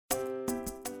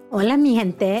Hola, mi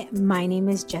gente. My name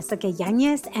is Jessica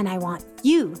Yanez, and I want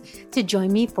you to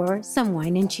join me for some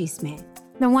Wine and Chisme.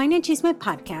 The Wine and Chisme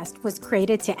podcast was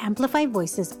created to amplify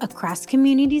voices across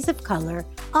communities of color,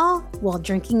 all while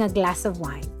drinking a glass of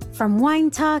wine. From wine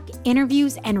talk,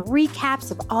 interviews, and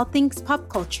recaps of all things pop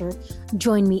culture,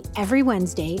 join me every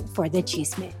Wednesday for the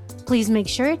Chisme. Please make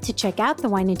sure to check out the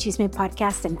Wine and Chisme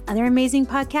podcast and other amazing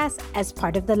podcasts as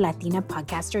part of the Latina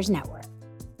Podcasters Network.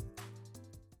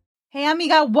 Hey,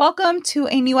 amiga, welcome to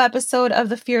a new episode of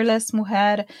the Fearless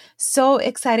Mujer. So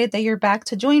excited that you're back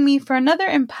to join me for another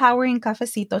empowering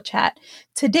cafecito chat.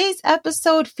 Today's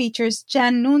episode features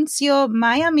Jen Nuncio,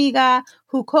 my amiga,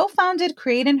 who co-founded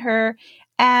Create in Her,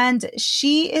 and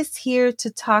she is here to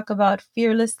talk about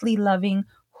fearlessly loving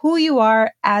who you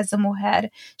are as a mujer.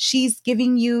 She's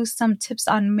giving you some tips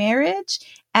on marriage,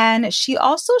 and she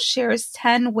also shares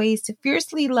 10 ways to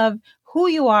fiercely love who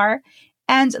you are.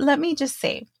 And let me just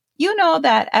say, you know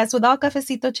that as with all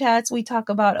cafecito chats, we talk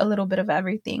about a little bit of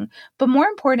everything. But more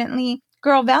importantly,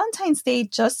 girl, Valentine's Day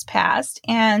just passed.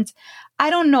 And I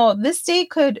don't know, this day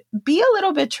could be a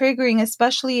little bit triggering,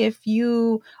 especially if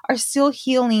you are still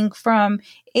healing from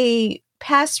a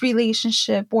past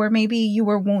relationship or maybe you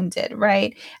were wounded,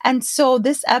 right? And so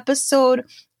this episode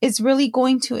is really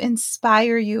going to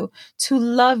inspire you to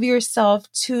love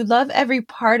yourself, to love every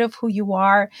part of who you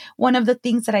are. One of the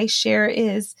things that I share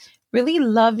is really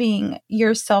loving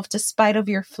yourself despite of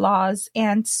your flaws.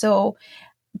 And so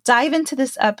dive into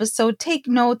this episode, take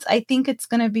notes. I think it's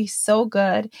going to be so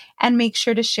good, and make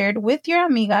sure to share it with your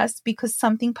amigas because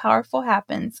something powerful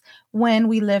happens when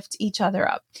we lift each other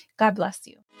up. God bless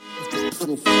you.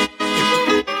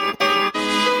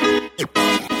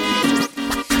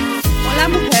 Hola,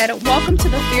 mujer. Welcome to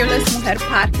the Fearless Mujer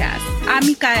podcast. I'm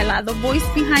Micaela, the voice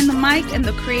behind the mic and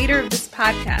the creator of this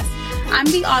podcast. I'm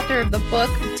the author of the book,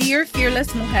 Dear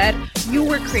Fearless Mujer, You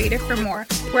Were Created for More,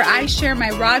 where I share my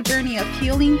raw journey of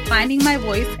healing, finding my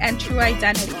voice, and true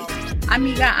identity.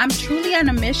 Amiga, I'm truly on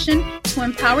a mission to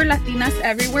empower Latinas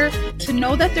everywhere to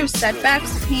know that their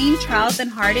setbacks, pain, trials,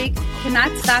 and heartache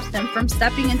cannot stop them from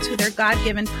stepping into their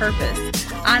God-given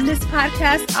purpose. On this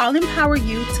podcast, I'll empower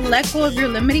you to let go of your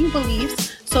limiting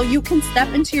beliefs so you can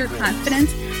step into your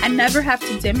confidence and never have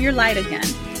to dim your light again.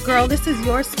 Girl, this is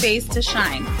your space to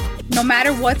shine. No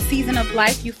matter what season of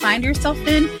life you find yourself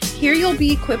in, here you'll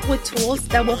be equipped with tools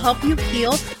that will help you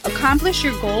heal, accomplish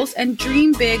your goals, and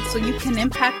dream big so you can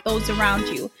impact those around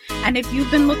you. And if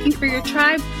you've been looking for your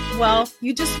tribe, well,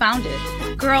 you just found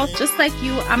it. Girl, just like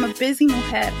you, I'm a busy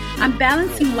mujer. I'm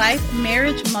balancing life,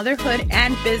 marriage, motherhood,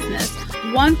 and business,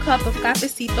 one cup of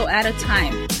cafecito at a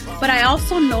time. But I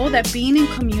also know that being in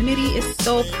community is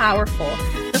so powerful.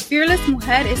 The Fearless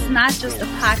Mujer is not just a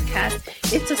podcast,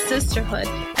 it's a sisterhood.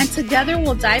 And together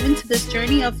we'll dive into this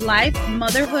journey of life,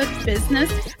 motherhood,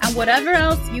 business, and whatever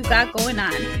else you got going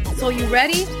on. So you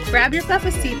ready? Grab your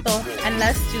cafecito and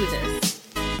let's do this.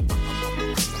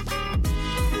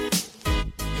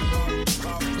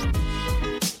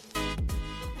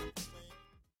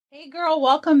 Hey girl,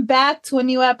 welcome back to a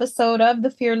new episode of the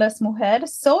Fearless Mujer.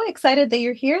 So excited that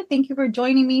you're here. Thank you for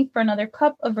joining me for another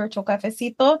cup of virtual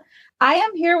cafecito. I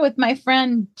am here with my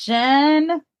friend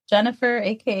Jennifer,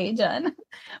 aka Jen.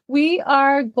 We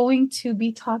are going to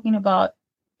be talking about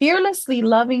fearlessly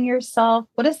loving yourself.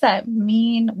 What does that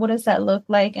mean? What does that look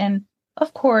like? And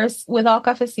of course, with all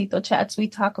cafecito chats, we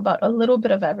talk about a little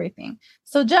bit of everything.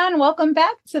 So Jen, welcome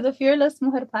back to the Fearless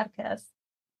Mujer podcast.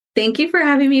 Thank you for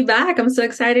having me back. I'm so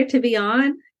excited to be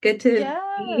on. Good to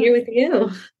be here with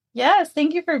you. Yes,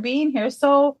 thank you for being here.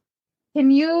 So can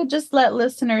you just let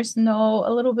listeners know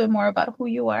a little bit more about who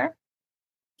you are?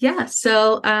 Yeah,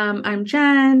 so I'm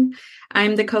Jen.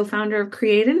 I'm the co-founder of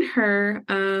Create in Her,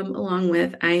 along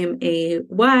with I am a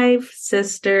wife,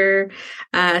 sister,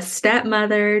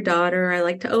 stepmother, daughter. I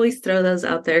like to always throw those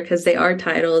out there because they are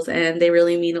titles and they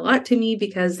really mean a lot to me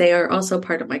because they are also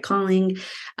part of my calling.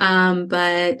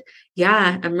 But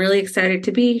yeah, I'm really excited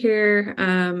to be here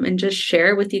and just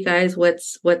share with you guys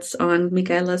what's on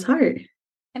Micaela's heart.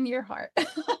 And your heart.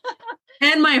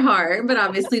 And my heart, but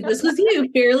obviously this was you,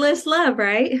 fearless love,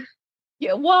 right?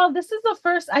 Yeah, well, this is the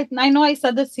first, I know I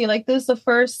said this to you, like this is the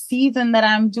first season that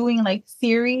I'm doing like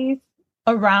series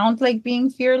around like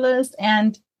being fearless.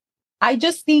 And I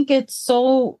just think it's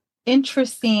so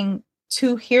interesting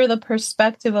to hear the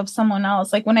perspective of someone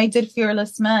else. Like when I did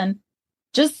Fearless Men,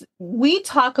 just we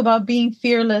talk about being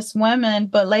fearless women,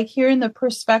 but like hearing the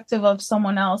perspective of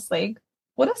someone else, like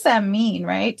what does that mean,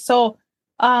 right? So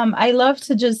I love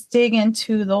to just dig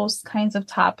into those kinds of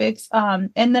topics.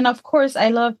 And then, of course, I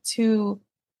love to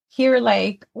hear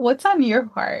like what's on your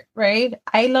heart, right?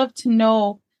 I love to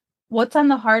know what's on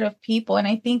the heart of people. And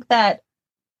I think that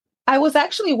I was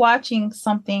actually watching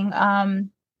something.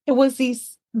 It was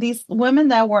these women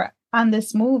that were on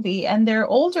this movie, and they're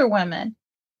older women.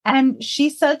 And she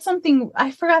said something,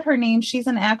 I forgot her name. She's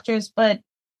an actress, but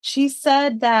she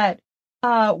said that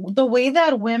the way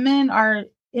that women are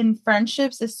in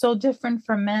friendships is so different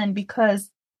from men, because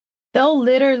they'll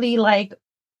literally like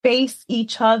face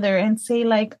each other and say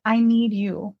like, I need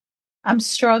you. I'm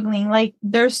struggling. Like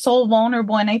they're so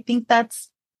vulnerable. And I think that's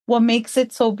what makes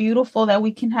it so beautiful, that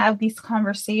we can have these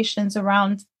conversations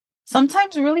around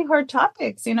sometimes really hard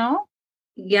topics, you know?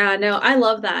 Yeah, no, I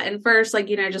love that. And first,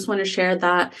 like, I just want to share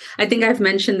that I think I've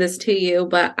mentioned this to you,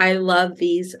 but I love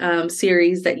these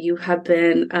series that you have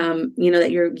been,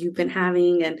 that you've been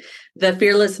having. And the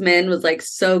Fearless Men was like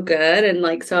so good. And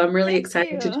like, so I'm really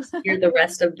excited to just hear the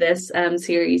rest of this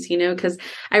series, because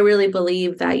I really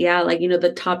believe that, yeah, like,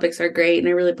 the topics are great. And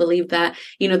I really believe that,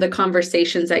 the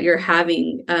conversations that you're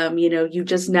having, you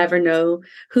just never know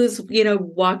who's,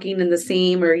 walking in the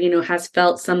same or, has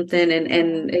felt something,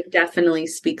 and it definitely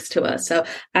speaks to us. So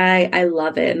I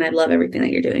love it. And I love everything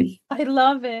that you're doing. I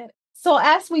love it. So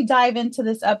as we dive into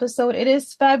this episode, it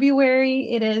is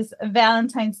February. It is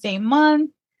Valentine's Day month.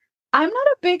 I'm not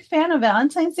a big fan of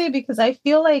Valentine's Day because I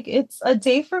feel like it's a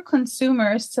day for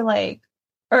consumers to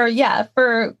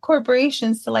for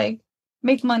corporations to like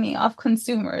make money off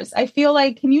consumers. I feel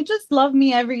like, can you just love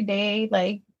me every day?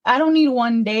 Like, I don't need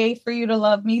one day for you to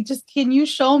love me. Just, can you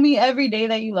show me every day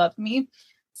that you love me?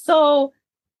 So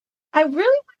I really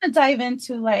want to dive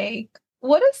into like,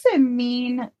 what does it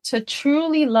mean to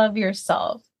truly love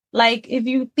yourself? Like, if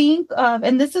you think of,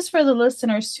 and this is for the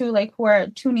listeners too, like who are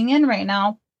tuning in right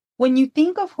now, when you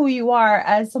think of who you are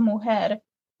as a mujer,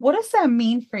 what does that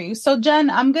mean for you? So Jen,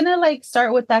 I'm going to like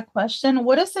start with that question.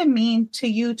 What does it mean to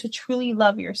you to truly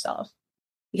love yourself?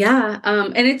 Yeah.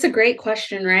 And it's a great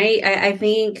question, right? I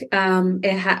think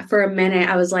for a minute,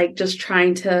 I was like just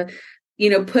trying to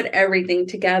put everything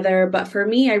together. But for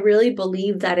me, I really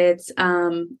believe that it's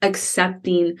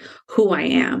accepting who I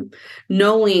am,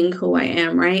 knowing who I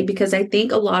am, right? Because I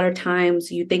think a lot of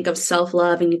times you think of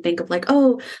self-love and you think of like,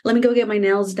 oh, let me go get my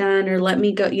nails done, or let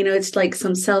me go, it's like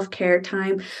some self-care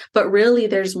time. But really,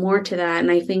 there's more to that.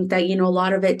 And I think that, a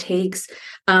lot of it takes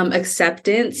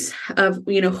acceptance of,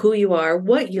 who you are,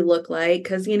 what you look like,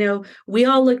 because, we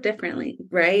all look differently,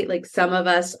 right? Like some of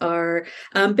us are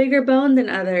bigger boned than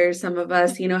others. Some of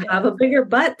us, have a bigger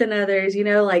butt than others,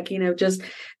 just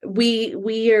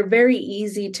we are very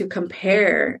easy to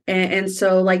compare. And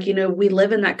so like, we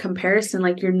live in that comparison,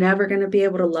 like you're never going to be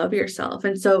able to love yourself.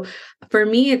 And so for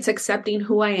me, it's accepting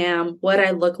who I am, what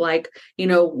I look like,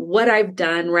 what I've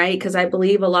done, right? Because I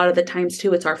believe a lot of the times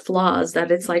too, it's our flaws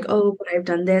that it's like, oh, but I've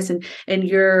done this. And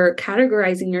you're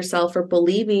categorizing yourself or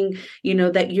believing,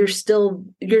 that you're still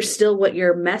what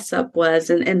your mess up was.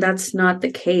 And that's not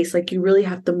the case. Like you really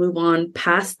have to move on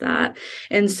past that.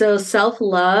 And so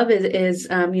self-love is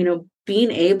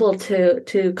being able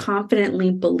to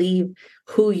confidently believe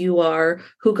who you are,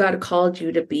 who God called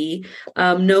you to be,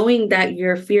 knowing that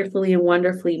you're fearfully and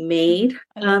wonderfully made.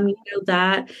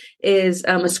 That is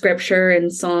a scripture in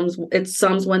Psalms. It's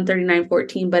Psalms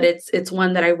 139:14, but it's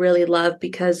one that I really love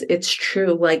because it's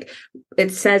true. Like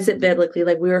it says it biblically,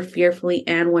 like we were fearfully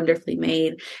and wonderfully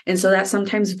made. And so that's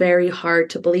sometimes very hard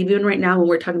to believe. Even right now, when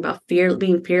we're talking about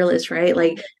being fearless, right?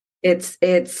 Like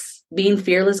it's being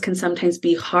fearless can sometimes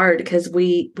be hard because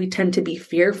we tend to be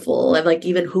fearful of like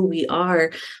even who we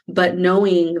are, but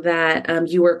knowing that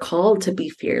you were called to be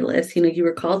fearless, you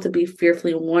were called to be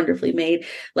fearfully and wonderfully made,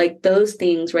 like those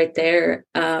things right there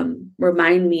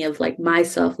remind me of like my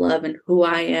self-love and who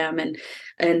I am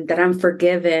and that I'm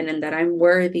forgiven and that I'm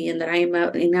worthy and that I am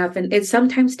enough. And it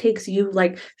sometimes takes you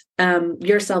like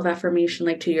your self-affirmation,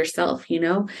 like to yourself,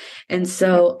 and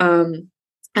so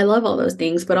I love all those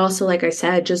things, but also, like I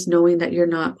said, just knowing that you're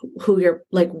not who you're,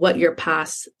 like what your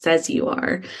past says you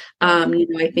are.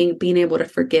 I think being able to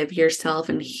forgive yourself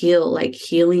and heal, like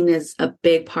healing is a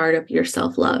big part of your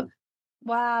self-love.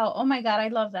 Wow. Oh my God. I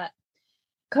love that.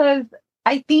 Because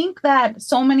I think that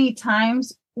so many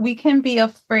times we can be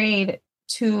afraid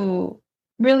to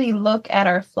really look at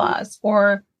our flaws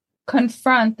or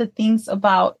confront the things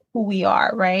about who we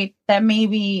are, right? That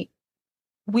maybe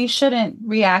we shouldn't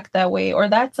react that way, or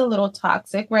that's a little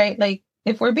toxic, right? Like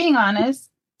if we're being honest,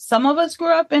 some of us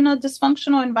grew up in a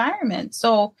dysfunctional environment,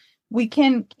 so we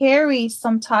can carry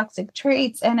some toxic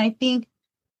traits. And I think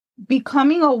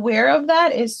becoming aware of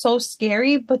that is so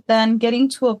scary, but then getting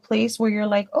to a place where you're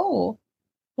like, oh,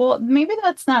 well, maybe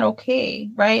that's not okay,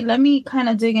 right? Let me kind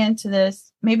of dig into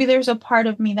this. Maybe there's a part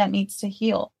of me that needs to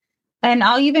heal. And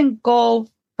I'll even go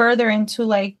further into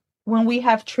like when we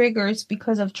have triggers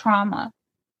because of trauma,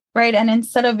 right? And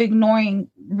instead of ignoring,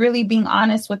 really being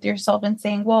honest with yourself and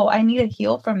saying, whoa, I need to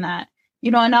heal from that,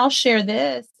 and I'll share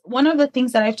this. One of the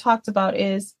things that I've talked about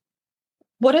is,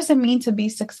 what does it mean to be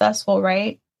successful,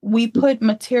 right? We put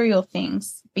material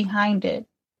things behind it.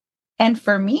 And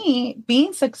for me,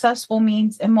 being successful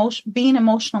means being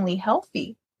emotionally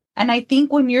healthy. And I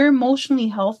think when you're emotionally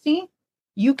healthy,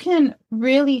 you can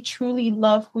really, truly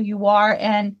love who you are,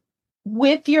 and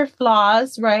with your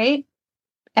flaws, right?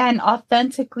 And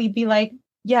authentically be like,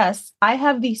 yes, I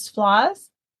have these flaws,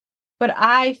 but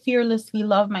I fearlessly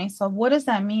love myself. What does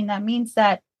that mean? That means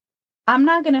that I'm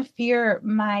not going to fear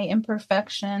my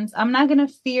imperfections. I'm not going to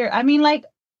fear. I mean, like,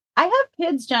 I have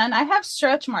kids, Jen. I have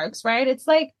stretch marks, right? It's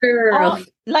like,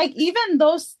 like even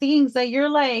those things that you're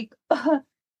like,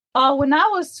 when I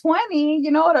was 20,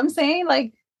 you know what I'm saying?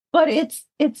 Like, but it's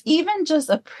even just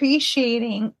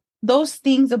appreciating those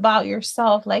things about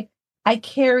yourself. Like, I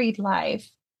carried life,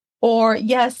 or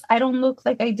yes, I don't look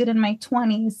like I did in my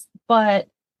 20s, but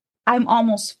I'm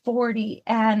almost 40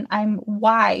 and I'm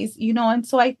wise, and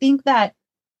so I think that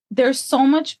there's so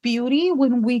much beauty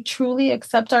when we truly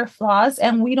accept our flaws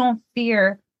and we don't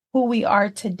fear who we are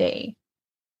today.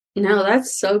 No,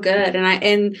 that's so good.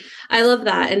 And I love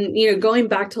that. And, going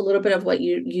back to a little bit of what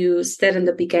you said in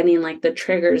the beginning, like the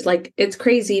triggers, like it's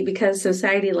crazy because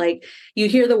society, like you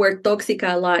hear the word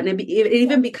tóxica a lot, and it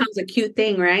even becomes a cute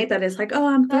thing, right? That is like, oh,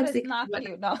 I'm toxic. That is not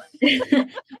cute, no.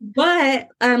 But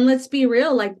let's be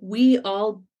real. Like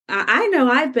I know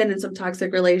I've been in some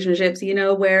toxic relationships,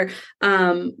 where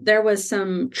there was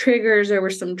some triggers, there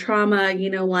was some trauma,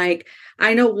 like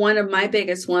I know one of my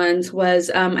biggest ones was,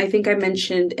 I think I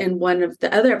mentioned in one of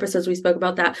the other episodes we spoke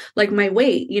about that, like my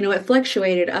weight, it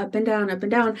fluctuated up and down, up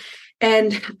and down.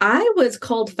 And I was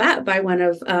called fat by one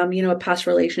of, a past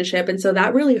relationship. And so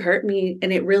that really hurt me,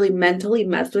 and it really mentally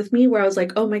messed with me, where I was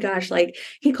like, oh my gosh, like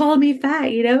he called me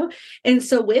fat, And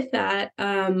so with that,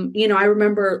 I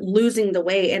remember losing the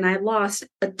weight, and I lost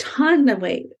a ton of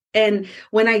weight. And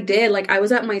when I did, like I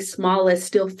was at my smallest,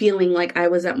 still feeling like I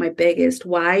was at my biggest.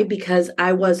 Why? Because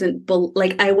I wasn't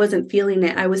I wasn't feeling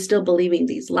it. I was still believing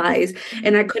these lies,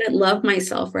 and I couldn't love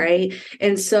myself. Right.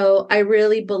 And so I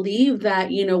really believe that,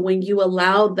 when you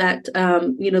allow that,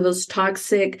 those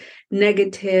toxic,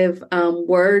 negative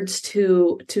words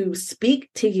to speak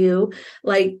to you,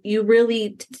 like you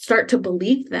really start to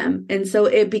believe them. And so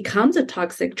it becomes a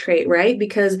toxic trait, right?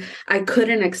 Because I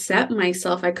couldn't accept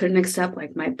myself. I couldn't accept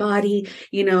like my body,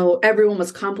 everyone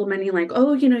was complimenting like,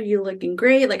 oh, you're looking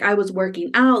great. Like I was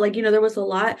working out, like, there was a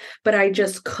lot, but I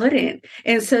just couldn't.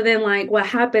 And so then like what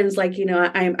happens, like,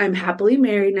 I'm happily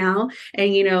married now,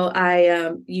 and,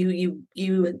 I, you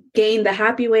gain the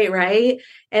happy weight, right?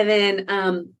 And then,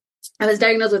 I was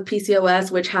diagnosed with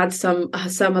PCOS, which had some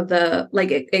of the,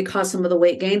 like, it caused some of the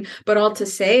weight gain, but all to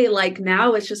say, like,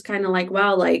 now it's just kind of like,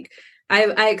 wow, like,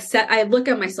 I look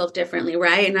at myself differently,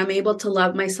 right? And I'm able to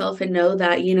love myself and know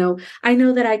that, I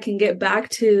know that I can get back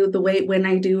to the weight when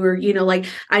I do, or, like,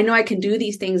 I know I can do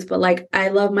these things, but like, I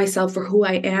love myself for who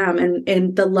I am.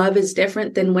 And the love is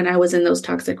different than when I was in those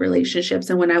toxic relationships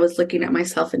and when I was looking at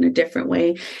myself in a different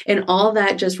way. And all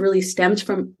that just really stems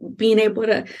from being able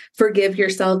to forgive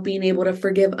yourself, being able to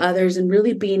forgive others, and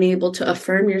really being able to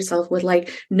affirm yourself with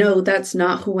like, no, that's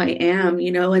not who I am,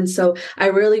 And so I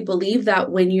really believe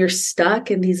that when you're stuck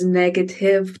in these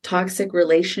negative, toxic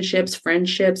relationships,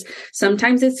 friendships,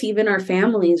 sometimes it's even our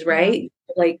families, right?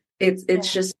 Like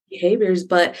it's just behaviors,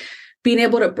 but being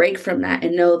able to break from that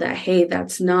and know that, hey,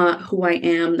 that's not who I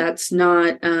am. That's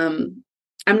not,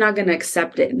 I'm not going to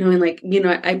accept it. Knowing like,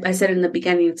 I said in the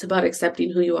beginning, it's about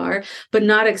accepting who you are, but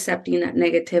not accepting that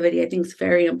negativity. I think is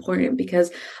very important,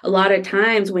 because a lot of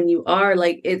times when you are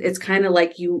like, it's kind of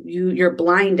like you're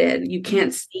blinded. You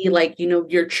can't see like,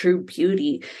 your true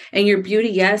beauty, and your beauty.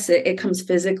 Yes, it comes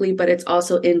physically, but it's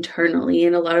also internally.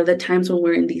 And a lot of the times when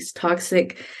we're in these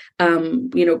toxic,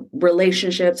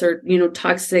 relationships, or,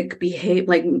 toxic behavior,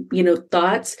 like,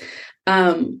 thoughts,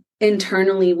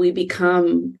 internally we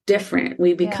become different.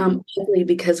 We become ugly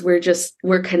because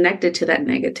we're connected to that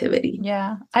negativity.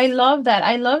 Yeah. I love that.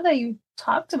 I love that you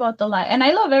talked about the lie. And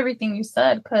I love everything you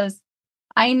said, because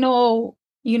I know,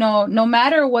 no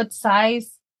matter what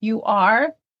size you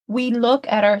are, we look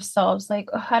at ourselves like,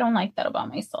 oh, I don't like that about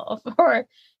myself. Or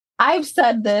I've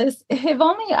said this, if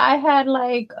only I had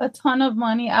like a ton of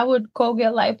money, I would go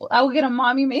get I would get a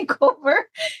mommy makeover.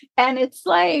 And it's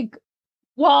like,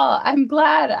 well, I'm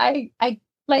glad I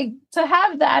like to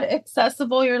have that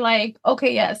accessible. You're like,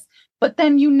 okay, yes. But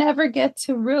then you never get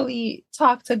to really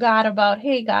talk to God about,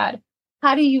 hey, God,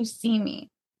 how do you see me?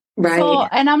 Right. So,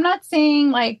 and I'm not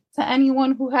saying like to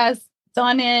anyone who has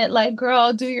done it. Like,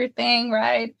 girl, do your thing,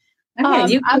 right?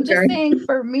 Okay, I'm just saying,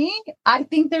 for me, I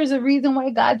think there's a reason why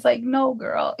God's like, no,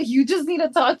 girl, you just need to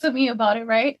talk to me about it,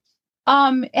 right?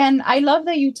 And I love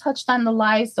that you touched on the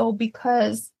lies, though,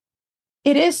 because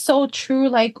it is so true.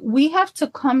 Like, we have to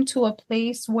come to a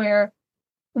place where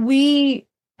we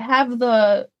have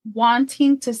the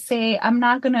wanting to say, I'm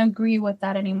not going to agree with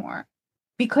that anymore.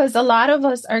 Because a lot of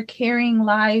us are carrying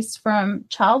lies from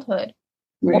childhood.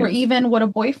 Right. Or even what a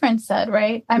boyfriend said,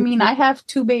 right? I mean, I have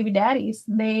 2 baby daddies.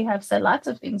 They have said lots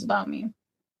of things about me,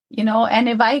 you know, and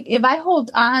if I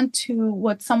hold on to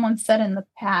what someone said in the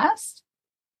past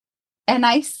and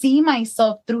I see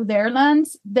myself through their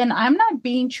lens, then I'm not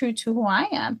being true to who I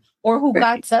am or who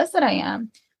God says that I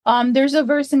am. There's a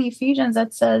verse in Ephesians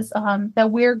that says that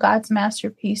we're God's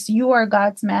masterpiece. You are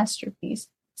God's masterpiece.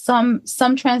 Some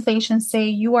translations say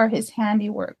you are his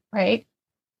handiwork, right?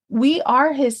 We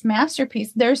are his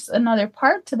masterpiece. There's another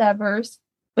part to that verse,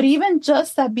 but even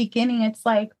just that beginning, it's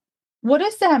like, what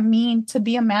does that mean to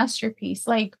be a masterpiece?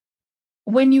 Like,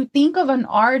 when you think of an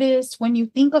artist, when you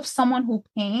think of someone who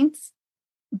paints,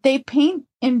 they paint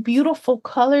in beautiful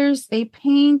colors. They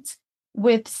paint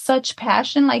with such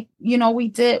passion. Like, you know,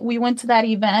 we went to that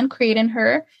event, Creating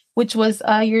Her, which was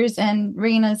yours and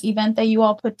Reina's event that you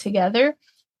all put together.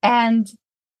 And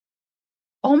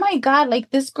oh my God, like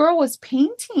this girl was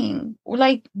painting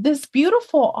like this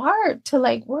beautiful art to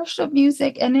like worship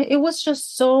music. And it was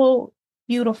just so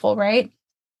beautiful, right?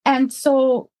 And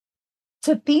so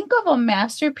to think of a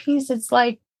masterpiece, it's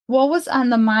like, what was on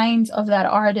the mind of that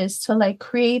artist to like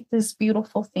create this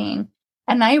beautiful thing?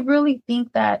 And I really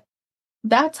think that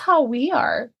that's how we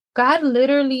are. God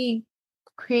literally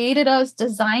created us,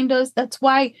 designed us. That's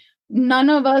why none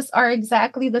of us are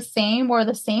exactly the same or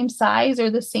the same size or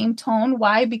the same tone.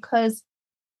 Why? Because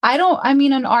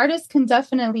an artist can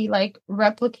definitely like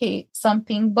replicate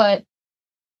something, but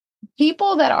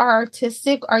people that are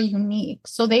artistic are unique.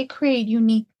 So they create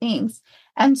unique things.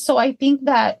 And so I think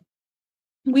that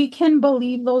we can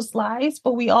believe those lies,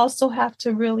 but we also have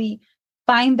to really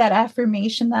find that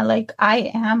affirmation that like,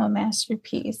 I am a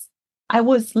masterpiece. I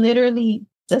was literally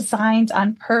designed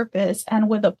on purpose and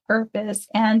with a purpose.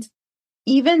 And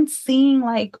even seeing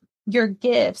like your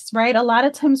gifts, right? A lot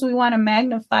of times we want to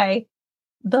magnify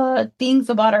the things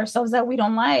about ourselves that we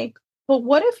don't like. But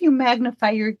what if you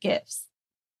magnify your gifts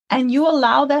and you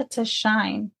allow that to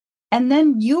shine? And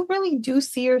then you really do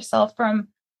see yourself from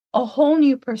a whole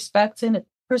new perspective.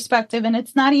 And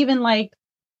it's not even like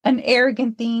an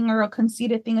arrogant thing or a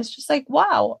conceited thing. It's just like,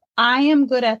 wow, I am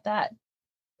good at that,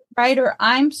 right? Or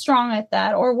I'm strong at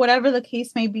that, or whatever the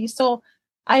case may be. So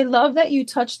I love that you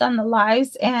touched on the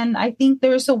lies. And I think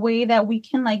there's a way that we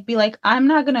can like be like, I'm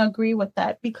not going to agree with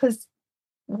that, because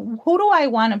who do I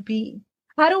want to be?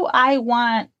 How do I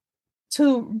want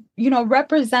to, you know,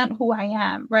 represent who I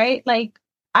am, right? Like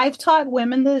I've taught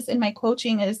women this in my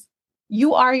coaching is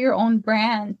you are your own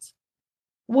brand.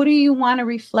 What do you want to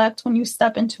reflect when you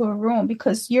step into a room?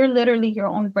 Because you're literally your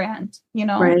own brand, you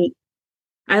know? Right.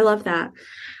 I love that.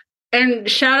 And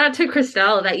shout out to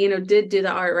Christelle that, you know, did do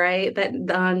the art, right? That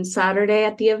on Saturday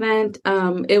at the event,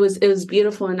 it was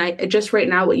beautiful. And I just right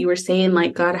now, what you were saying,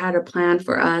 like God had a plan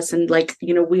for us and like,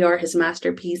 you know, we are his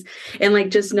masterpiece. And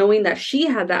like, just knowing that she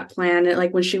had that plan and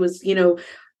like when she was, you know,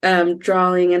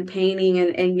 drawing and painting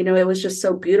and, you know, it was just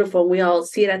so beautiful. We all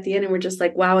see it at the end and we're just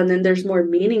like, wow. And then there's more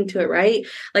meaning to it, right?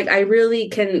 Like, I really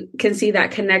can see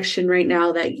that connection right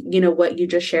now that, you know, what you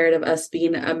just shared of us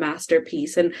being a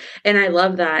masterpiece. And I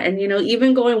love that. And, you know,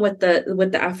 even going with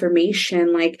the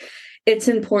affirmation, like it's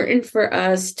important for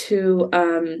us to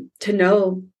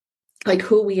know like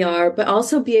who we are, but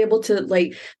also be able to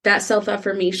like that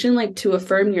self-affirmation, like to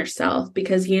affirm yourself,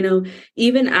 because, you know,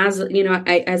 even as, you know,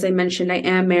 as I mentioned, I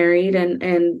am married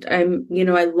and I'm, you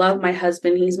know, I love my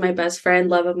husband. He's my best friend,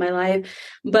 love of my life.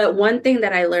 But one thing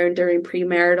that I learned during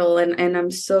premarital and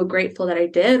I'm so grateful that I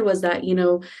did was that, you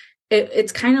know,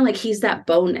 it's kind of like he's that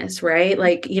bonus, right?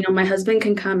 Like, you know, my husband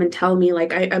can come and tell me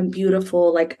like, I'm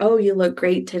beautiful. Like, oh, you look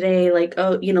great today. Like,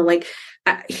 oh, you know, like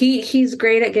he's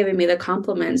great at giving me the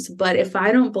compliments, but if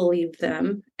I don't believe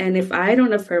them and if I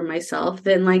don't affirm myself,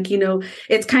 then like, you know,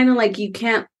 it's kind of like you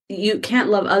can't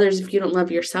love others if you don't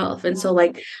love yourself. And so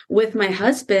like with my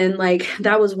husband, like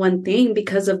that was one thing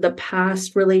because of the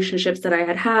past relationships that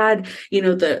I had, you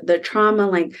know, the trauma,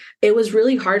 like it was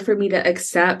really hard for me to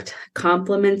accept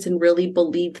compliments and really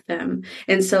believe them.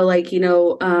 And so like, you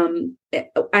know,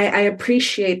 I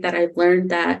appreciate that I've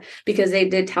learned that because they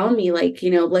did tell me like, you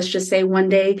know, let's just say one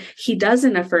day he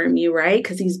doesn't affirm you, right?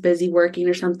 Because he's busy working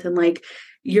or something, like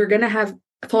you're going to have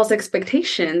false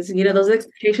expectations, you know, those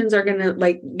expectations are going to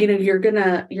like, you know, you're going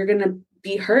to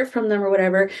be hurt from them or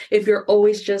whatever, if you're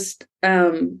always just,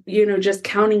 just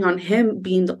counting on him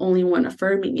being the only one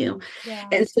affirming you. Yeah.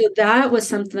 And so that was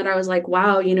something that I was like,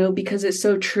 wow, because it's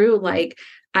so true. Like,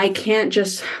 I can't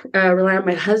just rely on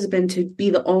my husband to be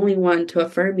the only one to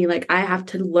affirm me. Like, I have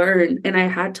to learn, and I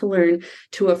had to learn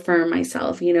to affirm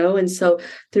myself, And so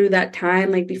through that time,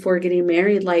 like before getting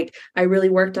married, like I really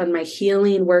worked on my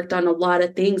healing, worked on a lot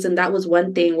of things. And that was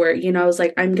one thing where, I was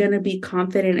like, I'm going to be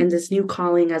confident in this new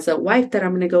calling as a wife that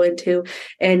I'm going to go into.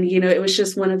 And, it was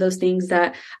just one of those things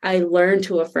that I learned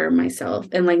to affirm myself.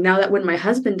 And like now that when my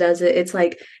husband does it, it's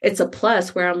like, it's a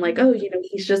plus where I'm like, oh,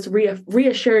 he's just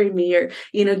reassuring me or,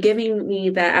 giving me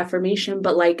that affirmation,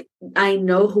 but like, I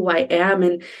know who I am.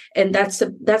 And that's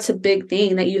a big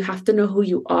thing, that you have to know who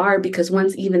you are, because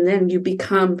once, even then, you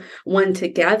become one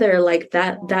together, like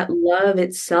that love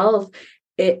itself,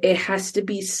 it has to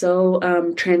be so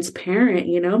transparent,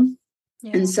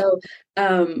 Yeah. And so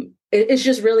it's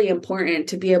just really important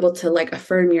to be able to like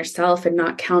affirm yourself and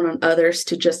not count on others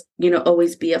to just,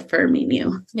 always be affirming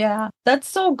you. Yeah, that's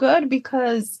so good,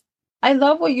 because I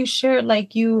love what you shared.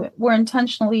 Like, you were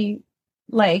intentionally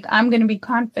like, I'm going to be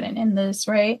confident in this,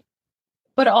 right?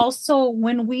 But also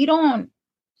when we don't,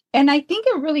 and I think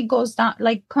it really goes down,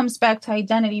 like comes back to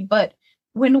identity. But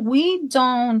when we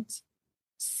don't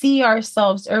see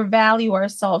ourselves or value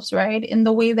ourselves, right, in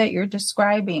the way that you're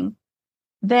describing,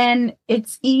 then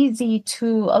it's easy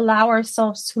to allow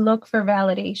ourselves to look for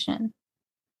validation.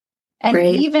 And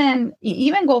Right.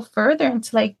 even go further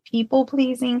into like people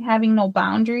pleasing, having no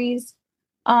boundaries.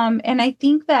 And I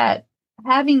think that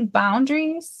having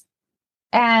boundaries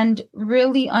and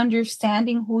really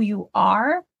understanding who you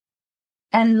are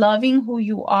and loving who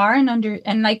you are,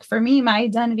 and like for me, my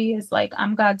identity is like,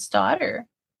 I'm God's daughter.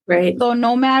 Right. So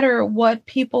no matter what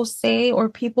people say or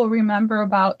people remember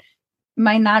about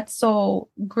my not so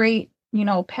great,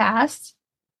 past,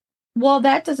 well,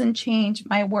 that doesn't change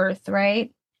my worth,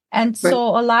 right? And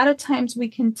so a lot of times we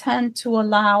can tend to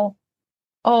allow,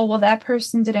 oh, well, that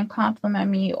person didn't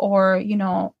compliment me, or,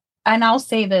 and I'll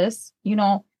say this,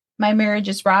 my marriage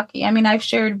is rocky. I mean, I've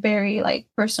shared very like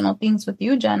personal things with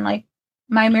you, Jen, like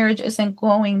my marriage isn't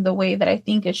going the way that I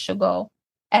think it should go.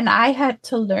 And I had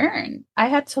to learn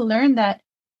that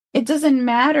it doesn't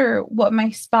matter what my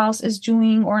spouse is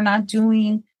doing or not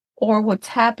doing or what's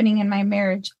happening in my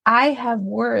marriage. I have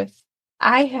worth.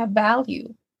 I have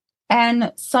value.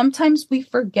 And sometimes we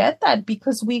forget that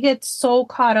because we get so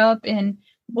caught up in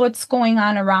what's going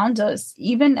on around us,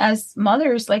 even as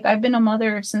mothers. Like, I've been a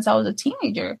mother since I was a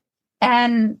teenager,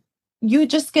 and you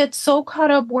just get so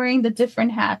caught up wearing the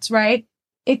different hats, right?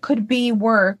 It could be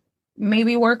work.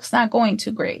 Maybe work's not going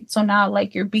too great. So now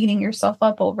like you're beating yourself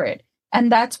up over it.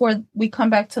 And that's where we come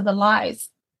back to the lies,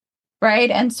 right?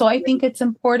 And so I think it's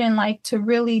important like to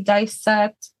really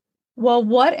dissect, well,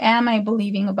 what am I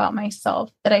believing about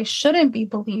myself that I shouldn't be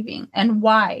believing, and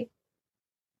why?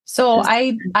 So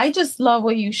I just love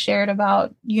what you shared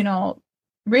about,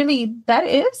 really, that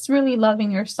is really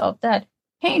loving yourself, that,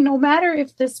 hey, no matter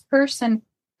if this person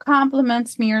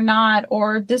compliments me or not,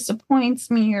 or disappoints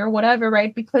me or whatever,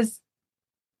 right? Because,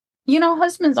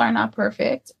 husbands are not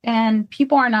perfect and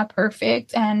people are not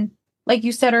perfect. And like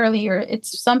you said earlier,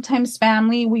 it's sometimes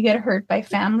family, we get hurt by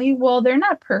family. Well, they're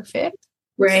not perfect.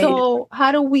 Right. So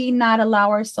how do we not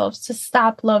allow ourselves to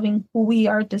stop loving who we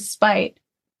are despite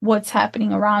what's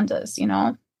happening around us,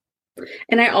 And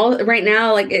right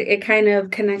now, like it kind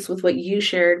of connects with what you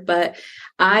shared, but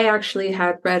I actually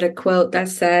had read a quote that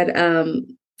said,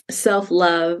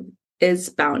 self-love is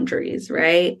boundaries,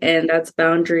 right? And that's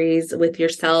boundaries with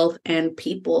yourself and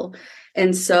people.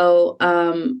 And so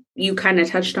you kind of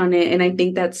touched on it. And I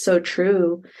think that's so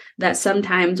true, that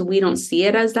sometimes we don't see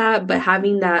it as that, but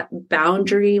having that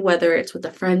boundary, whether it's with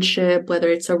a friendship, whether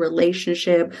it's a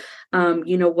relationship,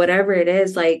 whatever it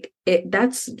is, like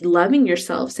that's loving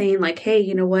yourself, saying like, hey,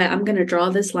 you know what, I'm going to draw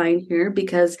this line here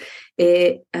because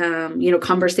it,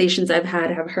 conversations I've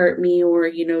had have hurt me, or,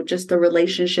 just the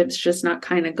relationship's just not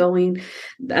kind of going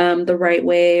the right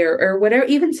way, or whatever.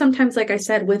 Even sometimes, like I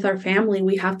said, with our family,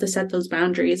 we have to set those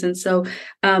boundaries. And so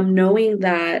knowing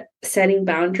that setting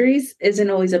boundaries isn't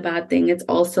always a bad thing. It's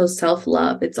also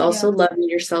self-love. It's also loving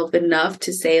yourself enough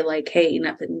to say like, hey,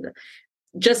 nothing.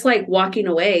 Just like walking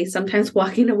away, sometimes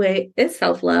walking away is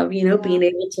self-love, being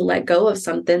able to let go of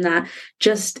something that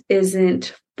just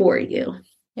isn't for you.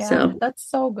 Yeah, so that's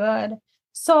so good.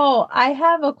 So I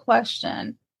have a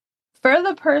question for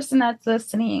the person that's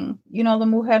listening, the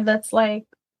mujer that's like,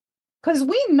 because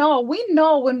we know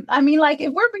when, I mean, like,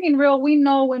 if we're being real, we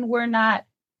know when we're not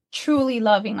truly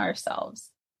loving ourselves.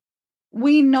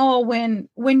 we know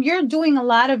when you're doing a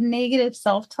lot of negative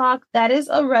self-talk, that is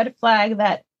a red flag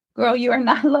that, girl, you are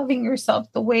not loving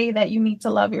yourself the way that you need to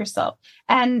love yourself.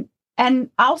 And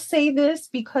I'll say this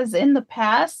because in the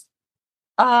past,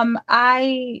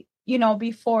 I,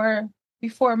 before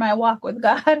my walk with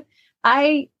God,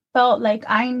 I felt like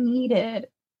I needed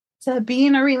to be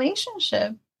in a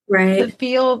relationship, Right. to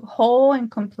feel whole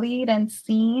and complete and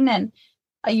seen. And,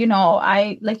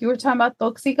 I, like you were talking about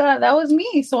toxica, that was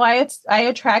me. So I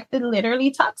attracted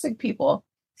literally toxic people.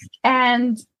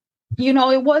 And,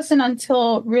 it wasn't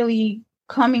until really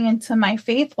coming into my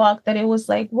faith walk that it was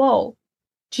like, whoa,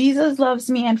 Jesus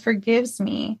loves me and forgives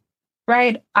me,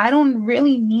 right? I don't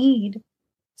really need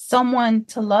someone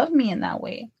to love me in that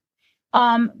way.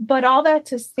 But all that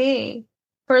to say,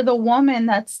 for the woman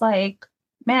that's like,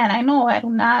 man, I know I do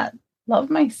not love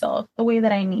myself the way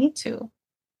that I need to,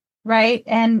 right?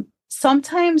 And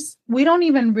sometimes we don't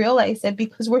even realize it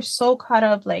because we're so caught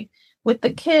up like with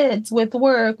the kids, with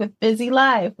work, with busy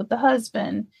life, with the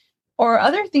husband, or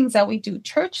other things that we do,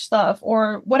 church stuff,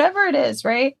 or whatever it is,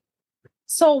 right?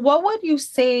 So what would you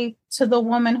say to the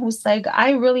woman who's like,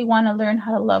 I really want to learn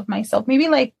how to love myself? Maybe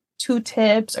like 2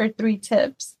 tips or 3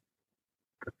 tips.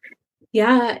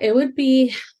 Yeah, it would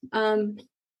be, number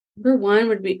one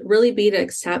would be really be to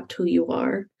accept who you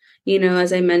are.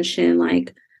 As I mentioned,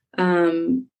 like,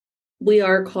 we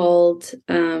are called,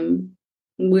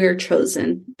 we're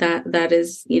chosen. That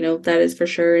is for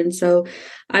sure. And so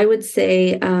I would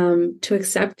say, to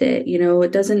accept it.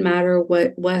 It doesn't matter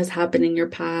what has happened in your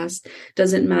past.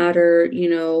 Doesn't matter,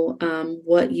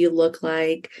 what you look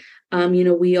like.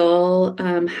 We all,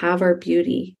 have our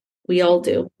beauty. We all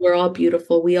do. We're all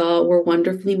beautiful. We're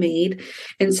wonderfully made.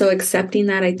 And so accepting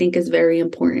that, I think, is very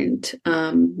important.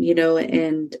 And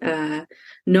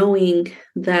knowing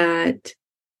that,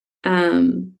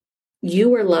 you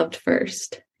were loved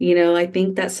first. I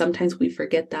think that sometimes we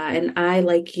forget that. And I,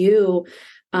 like you,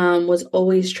 was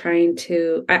always trying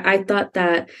to, I thought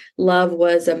that love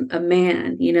was a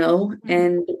man,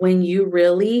 and when you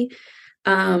really,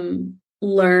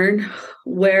 learn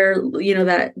where,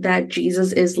 that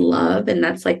Jesus is love, and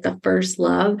that's like the first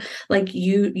love, like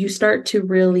you start to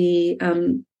really,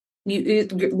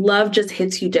 love just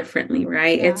hits you differently,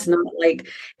 right? Yeah. It's not like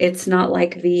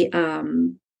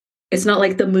the, it's not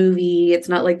like the movie. It's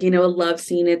not like, a love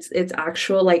scene. It's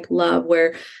actual like love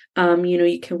where,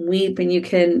 you can weep and you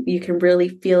can really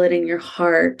feel it in your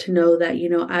heart to know that,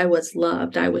 I was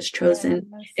loved, I was chosen.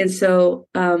 Yeah, and so,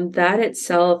 that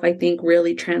itself, I think,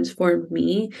 really transformed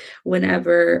me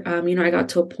whenever, I got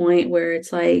to a point where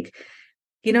it's like,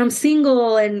 I'm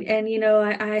single and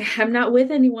I'm not with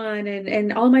anyone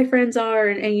and all my friends are,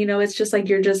 and it's just like,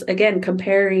 you're just, again,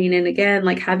 comparing, and again,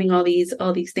 like having all these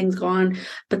things go on.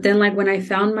 But then, like, when I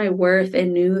found my worth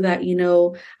and knew that,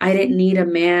 I didn't need a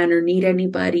man or need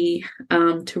anybody,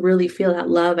 to really feel that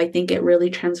love, I think it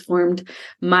really transformed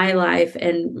my life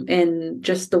and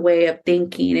just the way of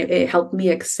thinking. It helped me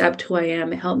accept who I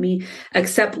am. It helped me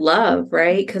accept love,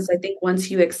 right? Because I think once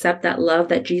you accept that love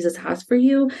that Jesus has for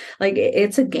you, like,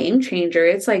 it's a game changer.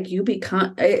 It's like you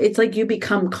become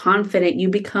confident. You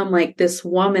become like this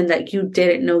woman that you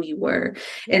didn't know you were.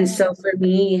 Yeah. And so for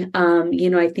me,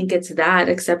 I think it's that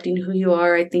accepting who you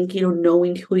are. I think,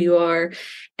 knowing who you are.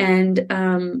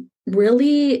 And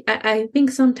really, I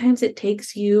think sometimes it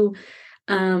takes you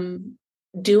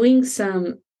doing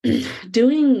some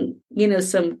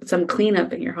some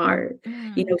cleanup in your heart,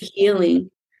 healing,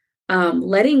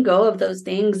 letting go of those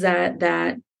things that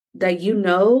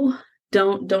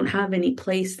don't have any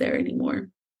place there anymore.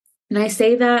 And I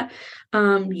say that,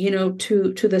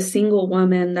 to the single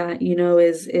woman that,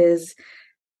 is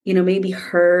maybe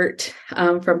hurt,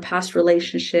 from past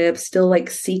relationships, still like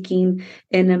seeking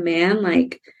in a man,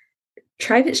 like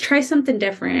try something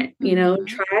different,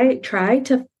 try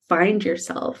to find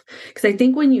yourself. Because I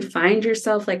think when you find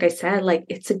yourself, like I said, like,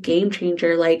 it's a game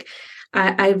changer. Like,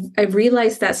 I've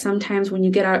realized that sometimes when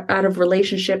you get out of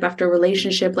relationship after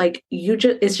relationship, like,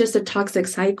 it's just a toxic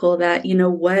cycle that,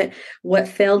 what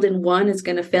failed in one is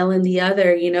going to fail in the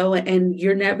other, and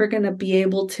you're never going to be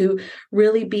able to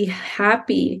really be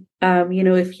happy,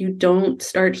 if you don't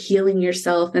start healing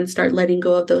yourself and start letting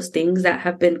go of those things that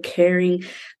have been carrying,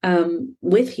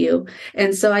 with you.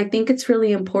 And so I think it's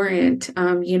really important.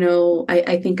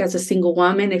 I think as a single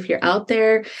woman, if you're out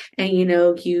there and,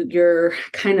 you're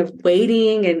kind of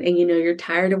waiting and you're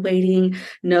tired of waiting,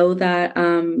 know that,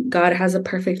 God has a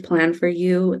perfect plan for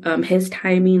you. His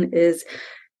timing is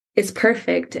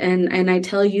perfect. And I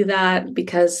tell you that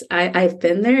because I've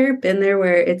been there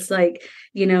where it's like,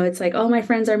 it's like, all my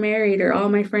friends are married or all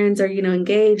my friends are,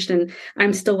 engaged, and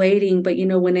I'm still waiting. But,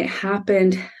 when it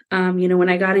happened, when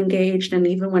I got engaged and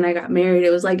even when I got married,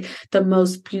 it was like the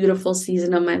most beautiful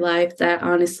season of my life that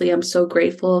honestly, I'm so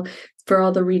grateful for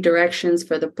all the redirections,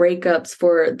 for the breakups,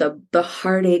 for the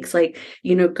heartaches. Like,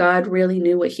 God really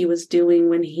knew what he was doing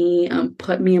when he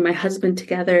put me and my husband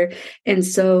together. And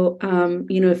so,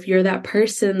 if you're that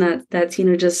person that's,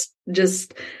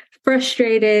 just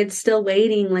frustrated, still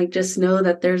waiting, like, just know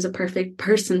that there's a perfect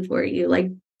person for you.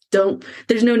 Like,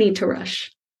 there's no need to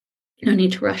rush. No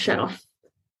need to rush at all.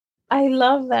 I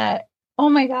love that. Oh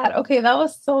my God. Okay. That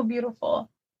was so beautiful.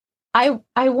 I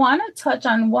want to touch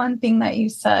on one thing that you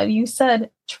said. You said,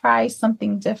 try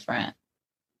something different.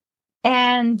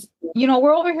 And,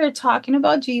 we're over here talking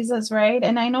about Jesus, right?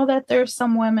 And I know that there's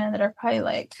some women that are probably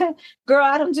like, girl,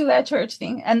 I don't do that church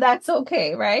thing. And that's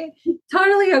okay, right?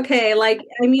 Totally okay. Like,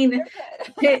 I mean,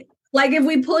 like if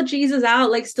we pull Jesus out,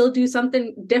 like still do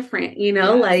something different,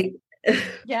 like.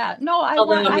 Yeah, no, I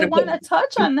want to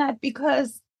touch on that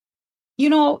because,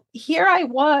 here I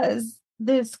was,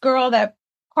 this girl that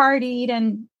partied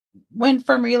and went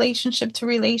from relationship to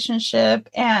relationship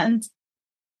and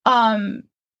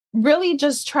really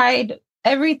just tried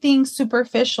everything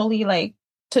superficially, like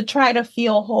to try to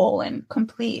feel whole and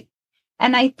complete.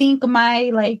 And I think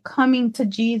my like coming to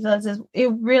Jesus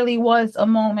it really was a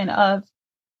moment of,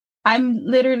 I'm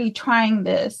literally trying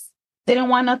this. They didn't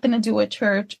want nothing to do with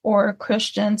church or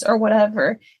Christians or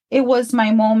whatever. It was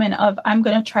my moment of, I'm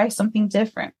going to try something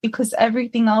different because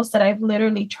everything else that I've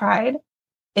literally tried,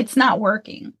 it's not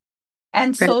working.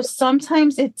 And so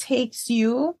sometimes it takes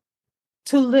you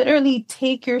to literally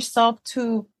take yourself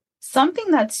to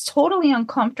something that's totally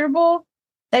uncomfortable,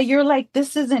 that you're like,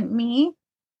 this isn't me.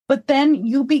 But then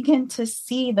you begin to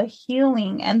see the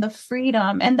healing and the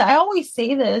freedom. And I always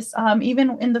say this,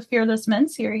 even in the Fearless Men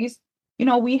series,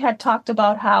 we had talked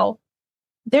about how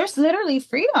there's literally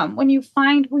freedom when you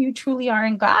find who you truly are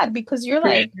in God, because you're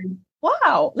like,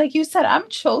 wow, like you said, I'm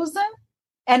chosen.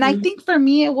 And I think for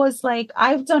me, it was like,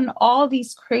 I've done all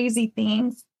these crazy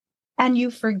things and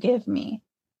you forgive me.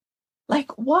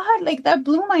 Like, what? Like, that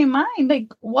blew my mind.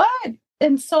 Like, what?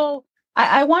 And so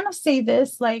I want to say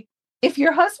this, like, if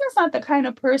your husband's not the kind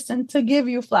of person to give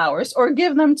you flowers or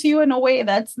give them to you in a way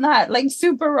that's not like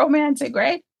super romantic,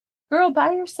 right? Girl,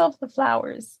 buy yourself the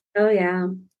flowers. Oh, yeah.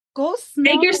 Go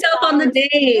smell Take yourself on the date.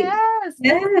 Yes.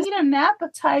 Go eat an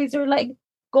appetizer. Like,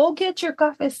 go get your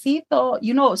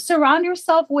cafecito. Surround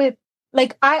yourself with,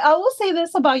 like, I will say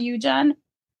this about you, Jen.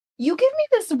 You give me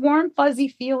this warm, fuzzy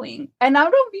feeling. And I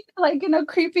don't mean like in a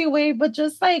creepy way, but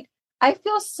just like, I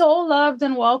feel so loved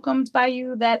and welcomed by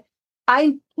you that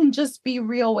I can just be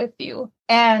real with you.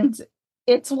 And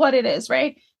it's what it is,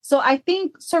 right? So I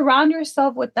think surround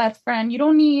yourself with that friend. You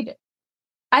don't need,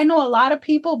 I know a lot of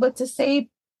people, but to say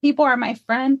people are my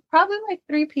friend, probably like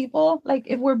 3 people, like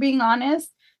if we're being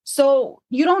honest. So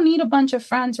you don't need a bunch of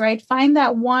friends, right? Find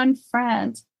that one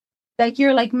friend that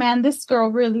you're like, man, this girl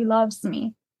really loves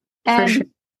me. And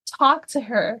talk to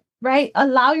her, right?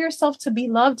 Allow yourself to be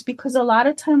loved, because a lot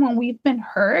of time when we've been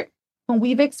hurt, when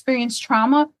we've experienced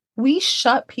trauma, we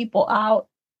shut people out.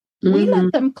 We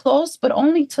let them close, but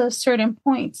only to a certain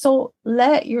point. So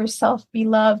let yourself be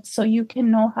loved so you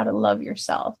can know how to love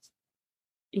yourself.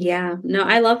 Yeah, no,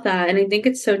 I love that. And I think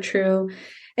it's so true.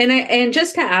 And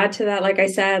just to add to that, like I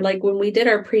said, like when we did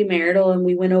our premarital and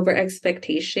we went over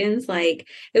expectations, like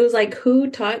it was like,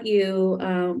 who taught you,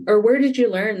 or where did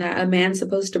you learn that a man's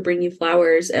supposed to bring you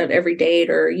flowers at every date,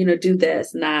 or, do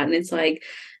this and that. And it's like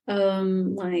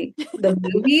the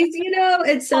movies,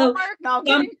 and so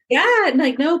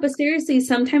like, no, but seriously,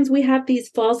 sometimes we have these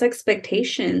false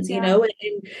expectations,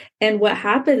 and what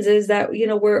happens is that,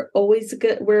 we're always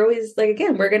like,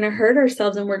 again, we're going to hurt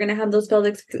ourselves, and we're going to have those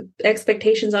false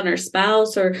expectations on our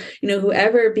spouse or,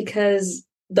 whoever, because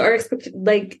they're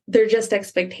just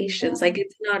expectations. Like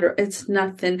it's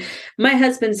nothing. My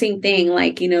husband, same thing.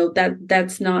 Like,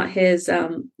 that's not his,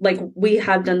 like we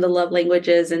have done the love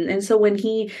languages. And so when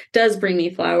he does bring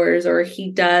me flowers or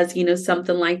he does,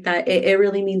 something like that, it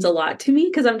really means a lot to me.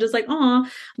 Cause I'm just like, oh,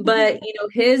 but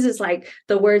his is like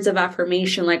the words of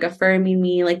affirmation, like affirming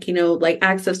me, like, like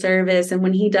acts of service. And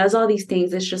when he does all these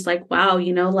things, it's just like, wow,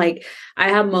 like I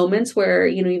have moments where,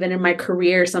 even in my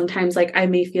career, sometimes like I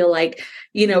may feel like,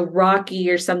 rocky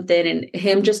or something, and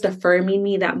him just affirming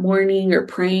me that morning or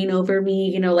praying over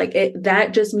me, like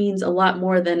that just means a lot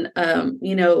more than,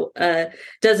 a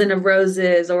dozen of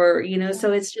roses or,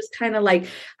 so it's just kind of like,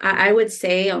 I would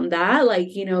say on that, like,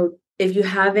 if you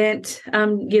haven't,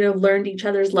 learned each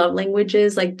other's love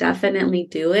languages, like definitely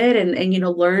do it and,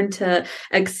 learn to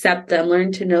accept them,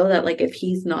 learn to know that like, if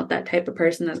he's not that type of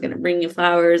person that's going to bring you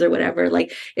flowers or whatever,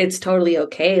 like it's totally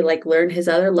okay. Like learn his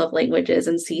other love languages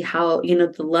and see how,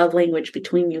 the love language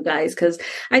between you guys. Cause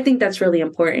I think that's really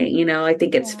important. I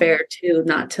think it's fair too,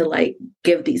 not to like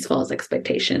give these false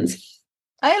expectations.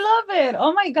 I love it.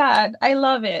 Oh my God. I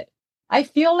love it. I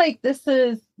feel like this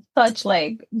is such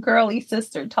like girly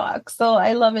sister talk. So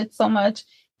I love it so much.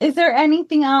 Is there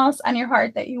anything else on your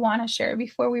heart that you want to share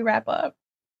before we wrap up?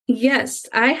 Yes,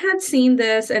 I had seen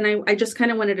this and I just kind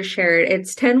of wanted to share it.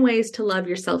 It's 10 ways to love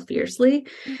yourself fiercely.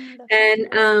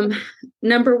 And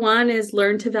number 1 is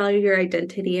learn to value your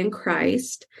identity in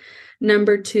Christ.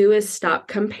 Number 2 is stop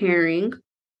comparing.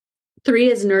 3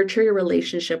 is nurture your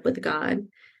relationship with God.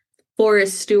 4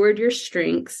 is steward your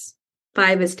strengths.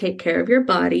 5 is take care of your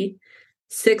body.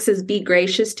 6 is be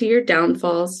gracious to your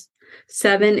downfalls.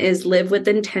 7 is live with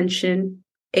intention.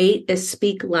 8 is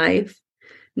speak life.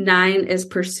 9 is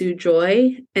pursue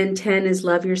joy. And 10 is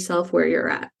love yourself where you're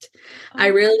at. I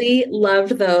really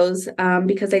loved those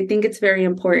because I think it's very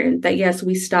important that, yes,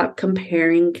 we stop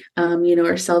comparing,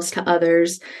 ourselves to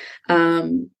others.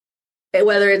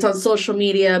 Whether it's on social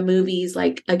media, movies,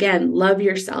 like, again, love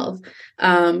yourself,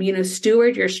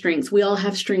 steward your strengths. We all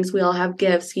have strengths. We all have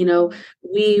gifts.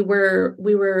 We were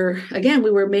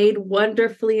made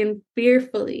wonderfully and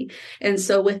fearfully. And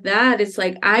so with that, it's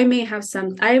like, I may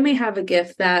have a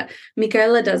gift that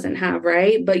Michaela doesn't have.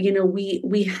 Right. But,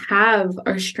 we have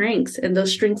our strengths and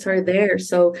those strengths are there.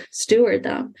 So steward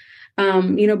them,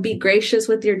 be gracious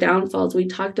with your downfalls. We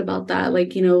talked about that.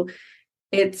 Like,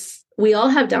 we all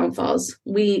have downfalls.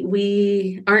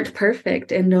 We aren't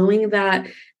perfect. And knowing that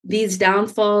these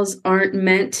downfalls aren't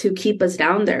meant to keep us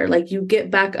down there. Like you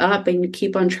get back up and you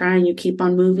keep on trying, you keep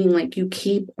on moving, like you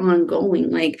keep on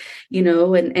going, like,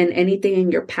 and anything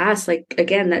in your past, like,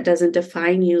 again, that doesn't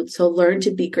define you. So learn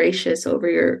to be gracious over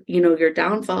your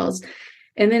downfalls.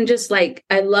 And then just like,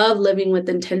 I love living with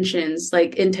intentions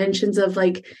of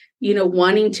like,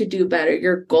 wanting to do better,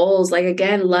 your goals, like,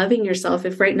 again, loving yourself.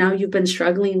 If right now you've been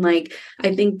struggling, like,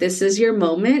 I think this is your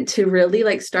moment to really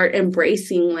like start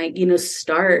embracing, like,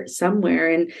 start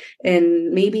somewhere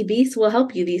and maybe these will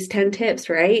help you, these 10 tips,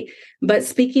 right? But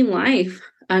speaking life,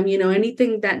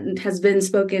 anything that has been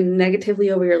spoken negatively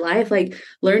over your life, like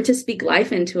learn to speak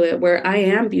life into it where I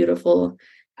am beautiful.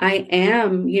 I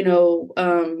am,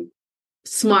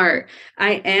 smart.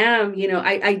 I am,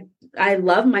 I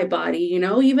love my body,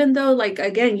 even though like,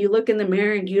 again, you look in the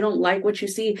mirror and you don't like what you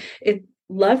see,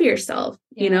 love yourself,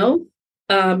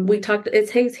 we talked,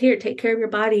 it's here, take care of your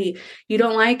body. You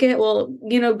don't like it? Well,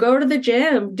 go to the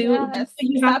gym, do what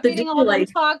you have to do. All like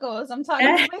tacos. I'm talking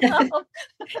to myself.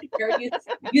 Girl,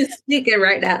 you speaking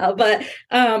right now, but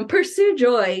pursue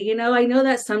joy. I know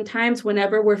that sometimes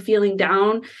whenever we're feeling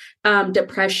down,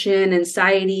 depression,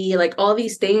 anxiety, like all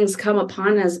these things come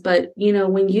upon us. But,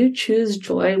 when you choose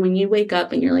joy, when you wake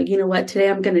up and you're like, you know what, today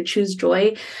I'm going to choose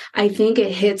joy, I think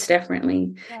it hits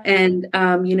differently. Yeah. And,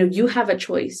 you have a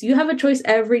choice. You have a choice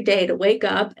every day to wake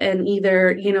up and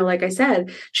either, like I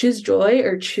said, choose joy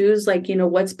or choose like,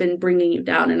 what's been bringing you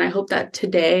down. And I hope that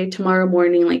today, tomorrow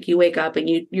morning, like you wake up and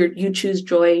you choose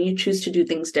joy and you choose to do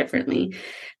things differently.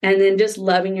 And then just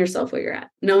loving yourself where you're at,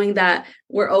 knowing that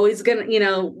we're always going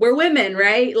to, we're women,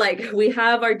 right? Like we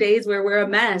have our days where we're a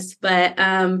mess, but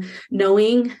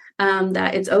knowing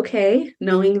that it's okay,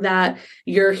 knowing that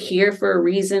you're here for a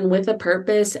reason with a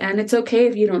purpose. And it's okay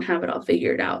if you don't have it all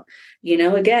figured out.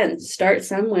 Again, start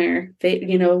somewhere,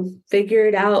 figure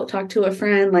it out, talk to a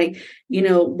friend, like,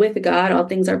 with God, all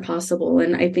things are possible.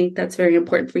 And I think that's very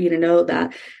important for you to know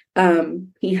that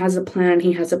he has a plan,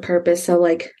 he has a purpose. So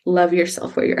like, love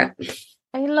yourself where you're at.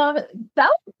 I love it.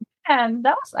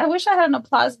 I wish I had an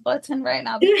applause button right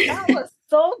now because that was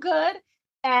so good.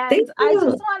 And I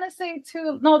just want to say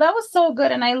too, no, that was so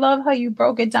good. And I love how you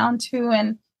broke it down too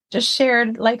and just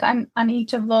shared like on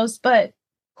each of those. But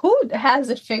who has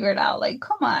it figured out? Like,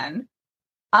 come on.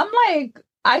 I'm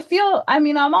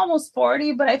almost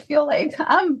 40, but I feel like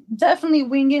I'm definitely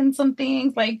winging some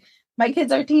things. Like my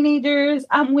kids are teenagers.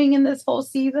 I'm winging this whole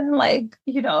season. Like,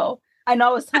 I know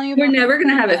I was telling you. We're never going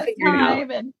to have it figured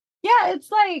out. And yeah, it's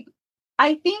like,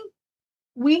 I think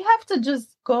we have to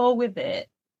just go with it.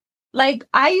 Like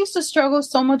I used to struggle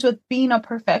so much with being a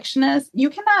perfectionist. You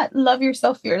cannot love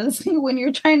yourself fearlessly when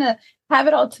you're trying to have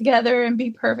it all together and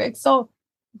be perfect. So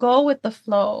go with the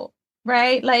flow,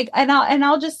 right? Like, and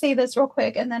I'll just say this real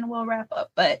quick and then we'll wrap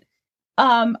up. But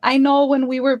I know when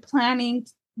we were planning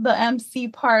the MC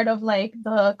part of like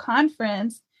the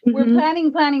conference, we're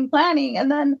planning. And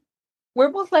then we're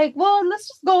both like, well, let's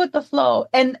just go with the flow.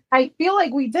 And I feel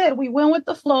like we did. We went with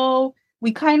the flow.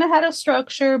 We kind of had a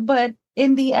structure, but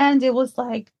in the end, it was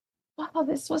like, wow,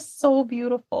 this was so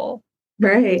beautiful.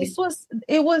 Right.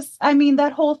 I mean,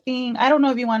 that whole thing, I don't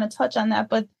know if you want to touch on that,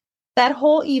 but that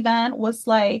whole event was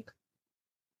like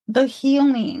the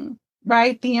healing,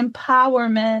 right? The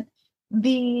empowerment,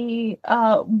 the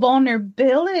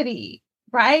vulnerability,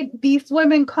 right? These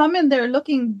women come in there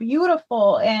looking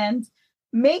beautiful and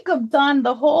makeup done,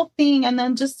 the whole thing. And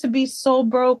then just to be so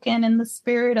broken in the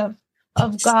spirit of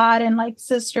God and like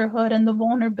sisterhood and the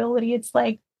vulnerability. It's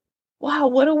like, wow,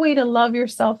 what a way to love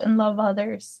yourself and love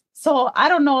others. So I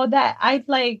don't know that I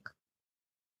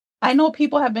know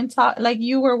people have been taught, like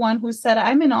you were one who said,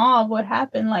 I'm in awe of what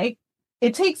happened. Like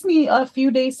it takes me a few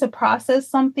days to process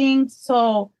something.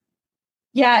 So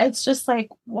yeah, it's just like,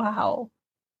 wow,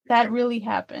 that really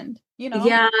happened, you know?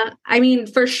 Yeah, I mean,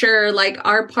 for sure, like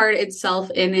our part itself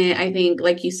in it, I think,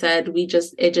 like you said,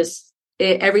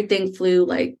 everything flew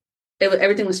like,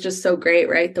 everything was just so great,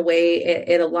 right? The way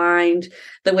it aligned,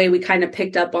 the way we kind of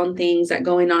picked up on things that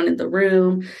going on in the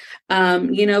room,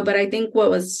 but I think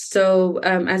what was so,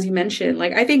 as you mentioned,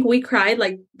 like, I think we cried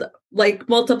like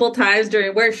multiple times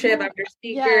during worship after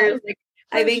speakers. Yeah,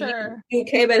 I think you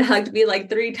came and hugged me like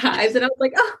 3 times and I was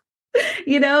like, oh,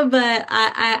 but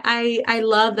I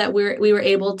love that we were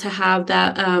able to have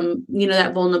that,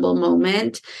 that vulnerable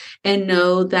moment and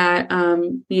know that,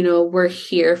 we're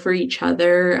here for each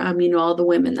other. All the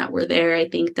women that were there, I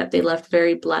think that they left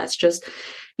very blessed. Just,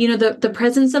 the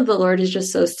presence of the Lord is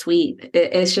just so sweet.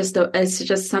 It's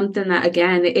just something that,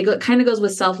 again, it kind of goes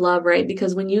with self-love, right?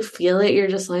 Because when you feel it, you're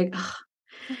just like, oh,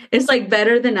 it's like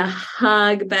better than a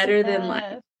hug, better than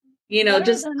like,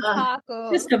 just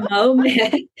a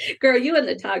moment. Girl, you and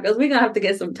the tacos. We're gonna have to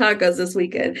get some tacos this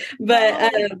weekend.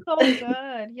 But so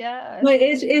good. Yeah. But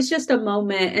it's just a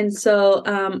moment. And so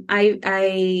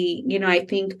I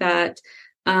think that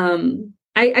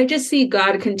I just see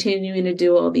God continuing to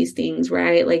do all these things,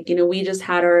 right? Like, we just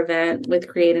had our event with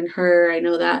Create in Her. I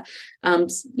know that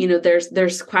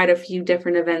there's quite a few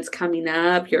different events coming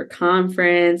up, your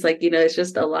conference, like, it's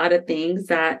just a lot of things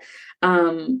that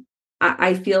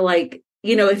I feel like,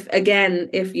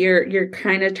 if you're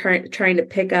kind of trying to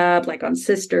pick up like on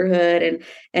sisterhood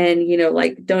and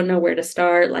like don't know where to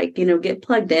start, like, get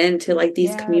plugged into like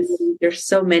these communities. There's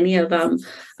so many of them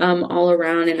all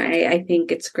around. And I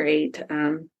think it's great.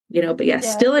 But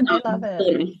still in I love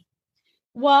it.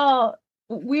 Well,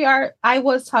 I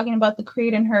was talking about the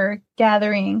Create in Her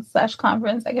gathering /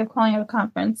 conference. I kept calling it a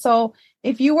conference. So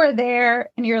if you were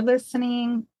there and you're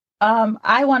listening,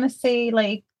 I want to say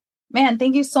like, man,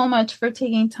 thank you so much for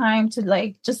taking time to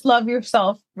like just love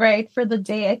yourself, right? For the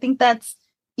day. I think that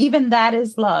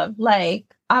is love. Like,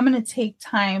 I'm going to take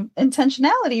time,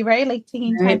 intentionality, right? Like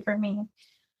taking time for me.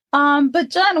 But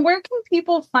Jen, where can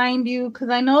people find you? Because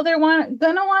I know they're gonna want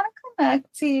to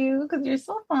connect to you because you're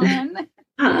so fun.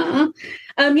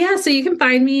 So you can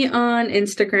find me on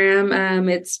Instagram.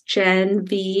 It's Jen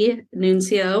V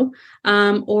Nuncio.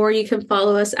 Or you can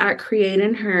follow us at Create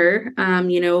in Her,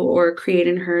 or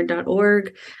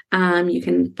createinher.org. You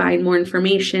can find more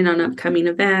information on upcoming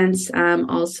events.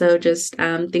 Also just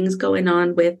things going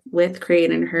on with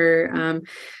Create in Her.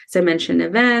 As I mentioned,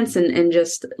 events and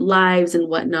just lives and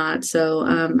whatnot. So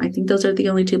I think those are the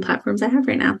only 2 platforms I have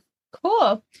right now.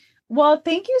 Cool. Well,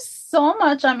 thank you so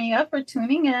much, Amiga, for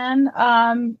tuning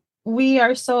in. We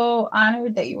are so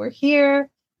honored that you were here.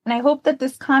 And I hope that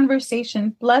this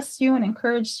conversation blessed you and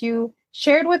encouraged you.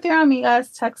 Share it with your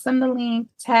amigas, text them the link,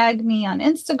 tag me on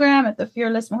Instagram at the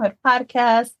Fearless Mujer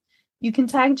Podcast. You can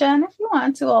tag Jen if you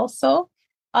want to also.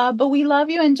 But we love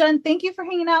you. And Jen, thank you for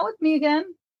hanging out with me again.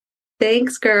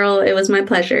 Thanks, girl. It was my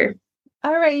pleasure.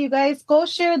 All right, you guys, go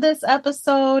share this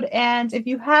episode. And if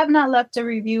you have not left a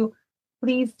review,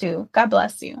 please do. God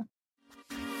bless you.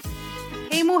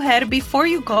 Hey, Mujer, before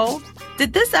you go,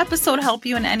 did this episode help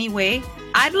you in any way?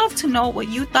 I'd love to know what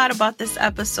you thought about this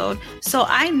episode so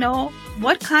I know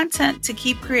what content to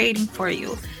keep creating for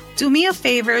you. Do me a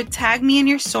favor, tag me in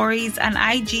your stories on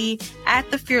IG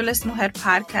at the Fearless Mujer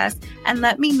Podcast and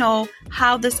let me know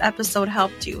how this episode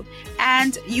helped you.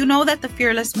 And you know that the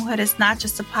Fearless Mujer is not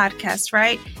just a podcast,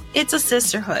 right? It's a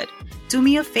sisterhood. Do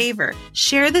me a favor,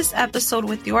 share this episode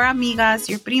with your amigas,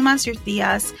 your primas, your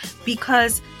tias,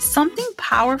 because something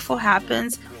powerful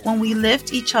happens when we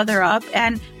lift each other up,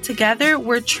 and together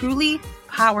we're truly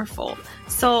powerful.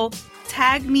 So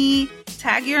tag me,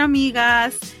 tag your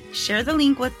amigas, share the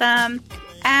link with them.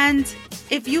 And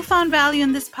if you found value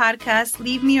in this podcast,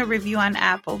 leave me a review on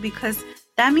Apple because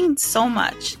that means so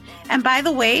much. And by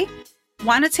the way,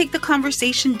 want to take the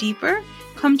conversation deeper?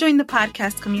 come join the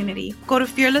podcast community. Go to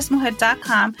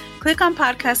fearlessmujer.com, click on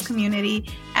podcast community,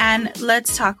 and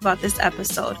let's talk about this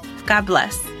episode. God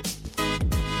bless.